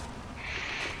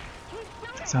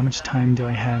 So how much time do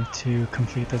I have to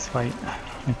complete this fight?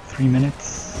 Like 3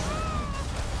 minutes?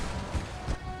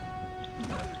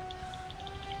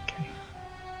 Okay.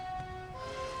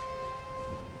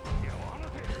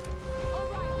 All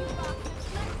right,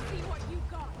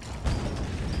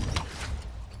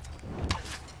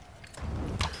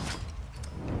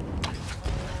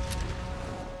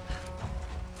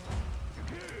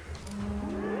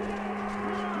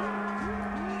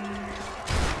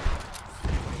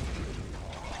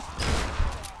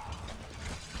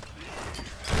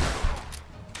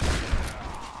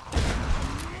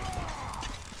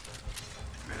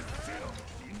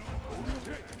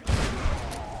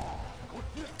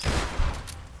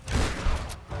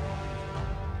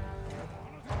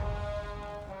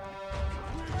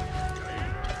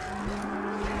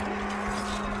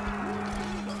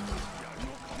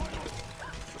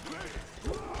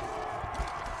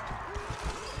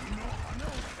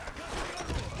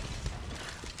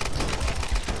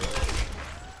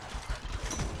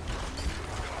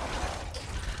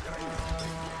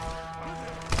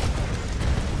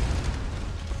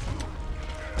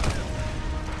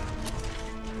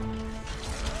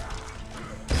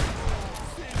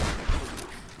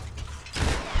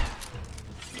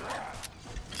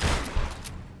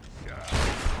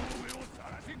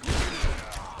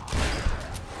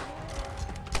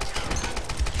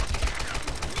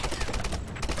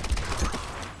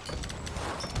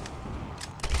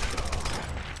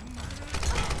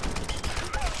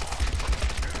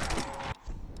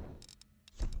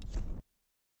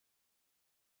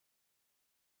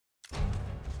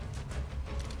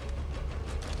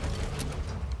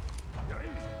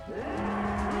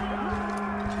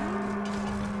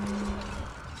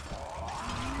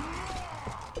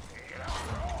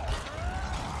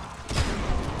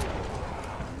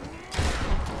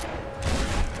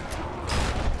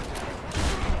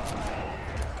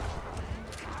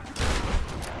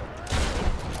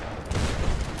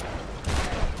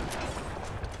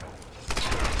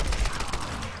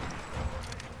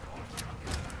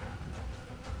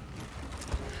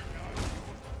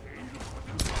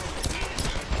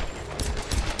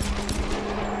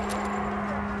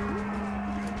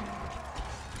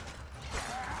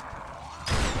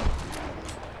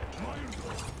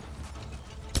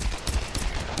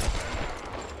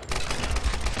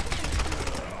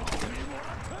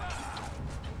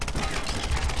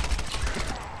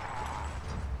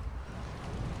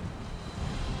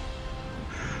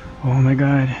 Oh my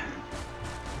god.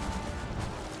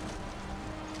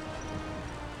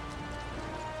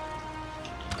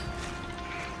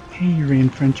 Hey,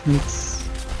 re-entrenchments.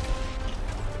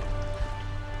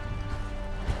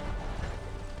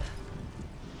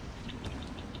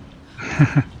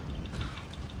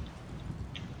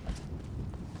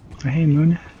 Hey,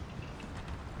 Moon.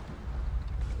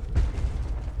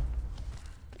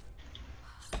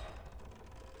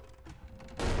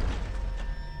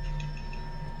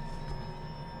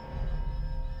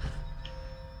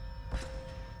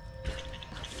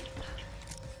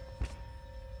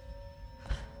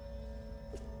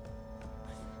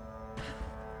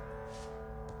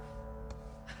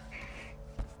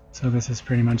 So this is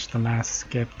pretty much the last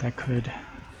skip that could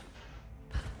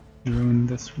ruin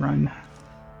this run.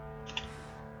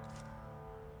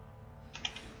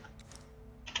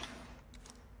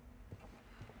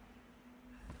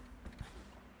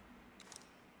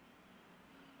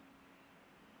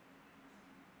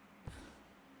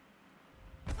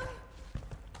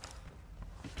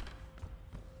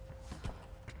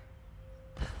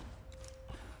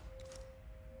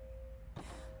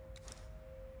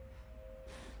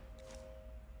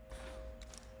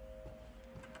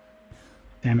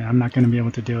 Damn it, I'm not going to be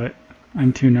able to do it.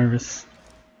 I'm too nervous.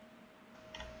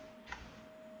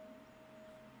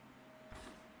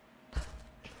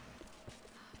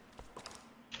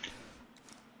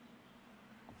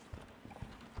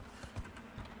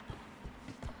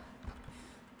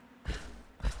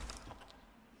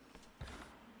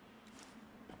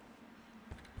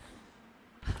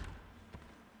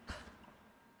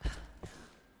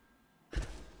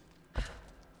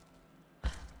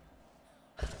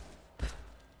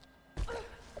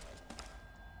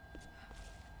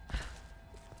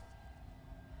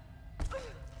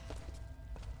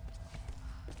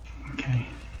 Okay.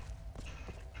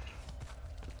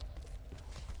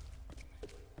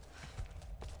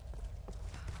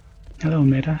 Hello,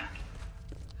 Meta.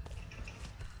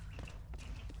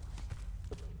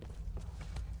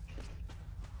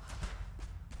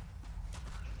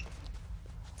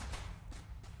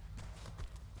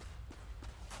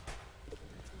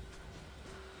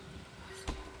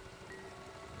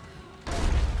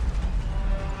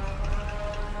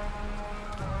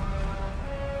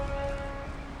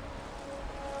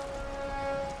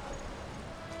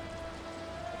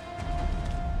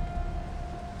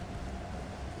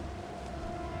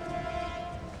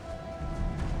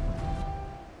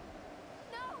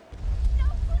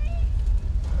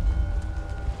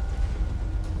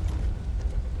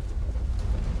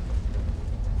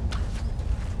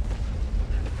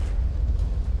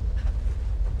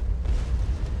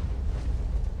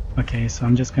 Okay, so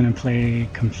I'm just gonna play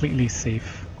completely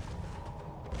safe.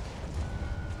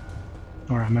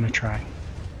 Or I'm gonna try.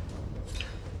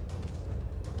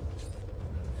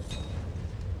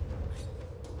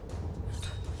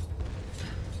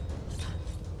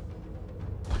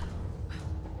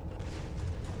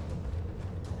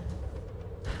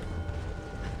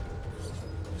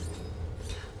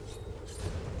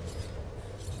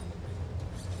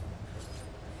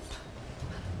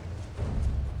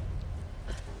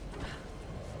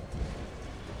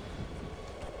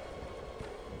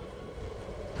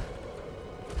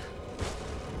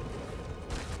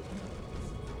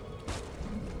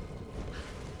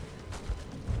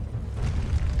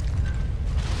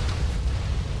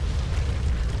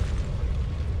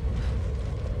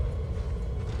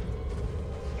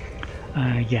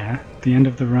 Yeah, the end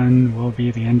of the run will be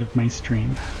the end of my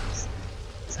stream,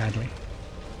 sadly.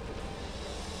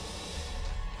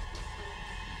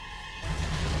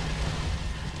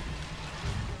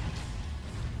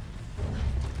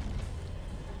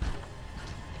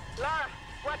 Lara,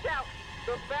 watch out!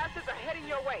 Those bastards are heading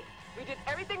your way. We did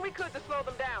everything we could to slow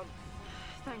them down.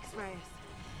 Thanks, Reyes.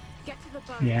 Get to the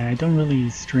boat. Yeah, I don't really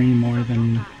stream more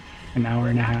than an hour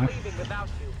and a half. Leaving without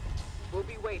you. We'll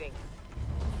be waiting.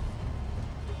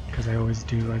 Because I always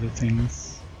do other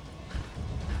things.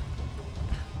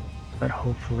 But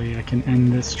hopefully I can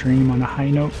end this stream on a high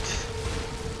note.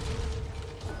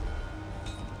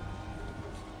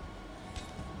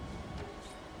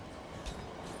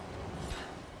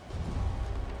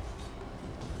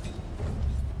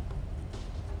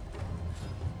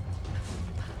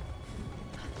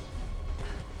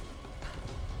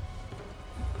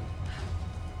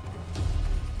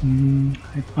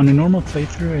 On a normal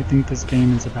playthrough, I think this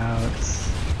game is about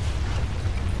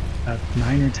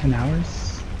 9 or 10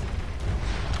 hours.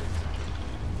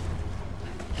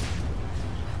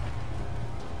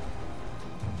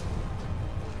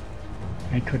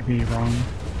 I could be wrong.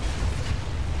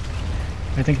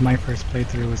 I think my first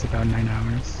playthrough was about 9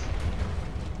 hours.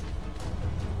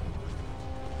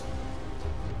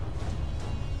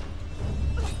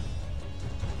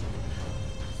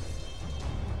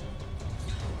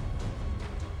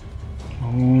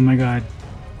 Oh my god.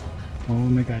 Oh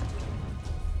my god.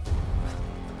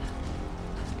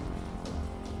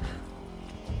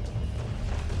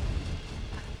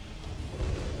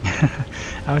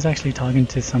 I was actually talking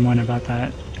to someone about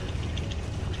that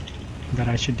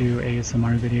I should do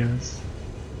ASMR videos,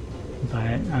 but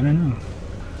I don't know.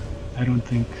 I don't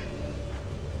think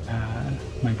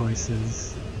my voice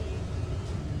is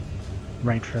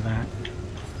right for that.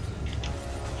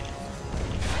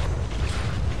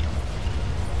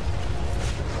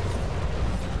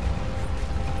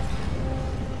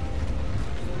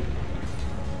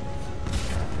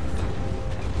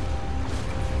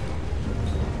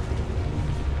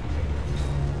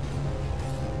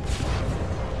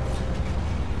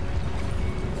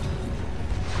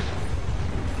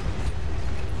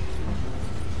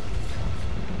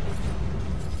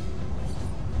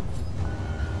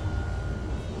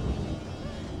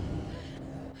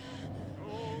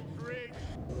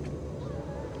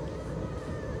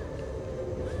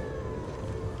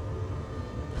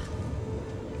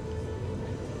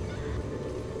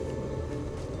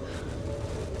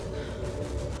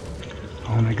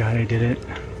 Oh my god, I did it.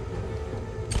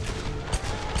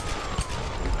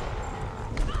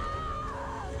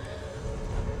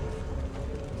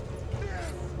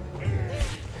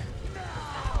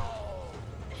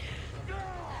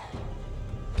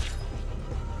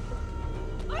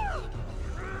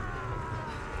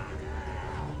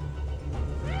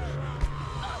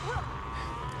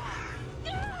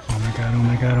 Oh my god, oh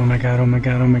my god, oh my god, oh my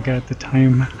god, oh my god, the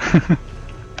time.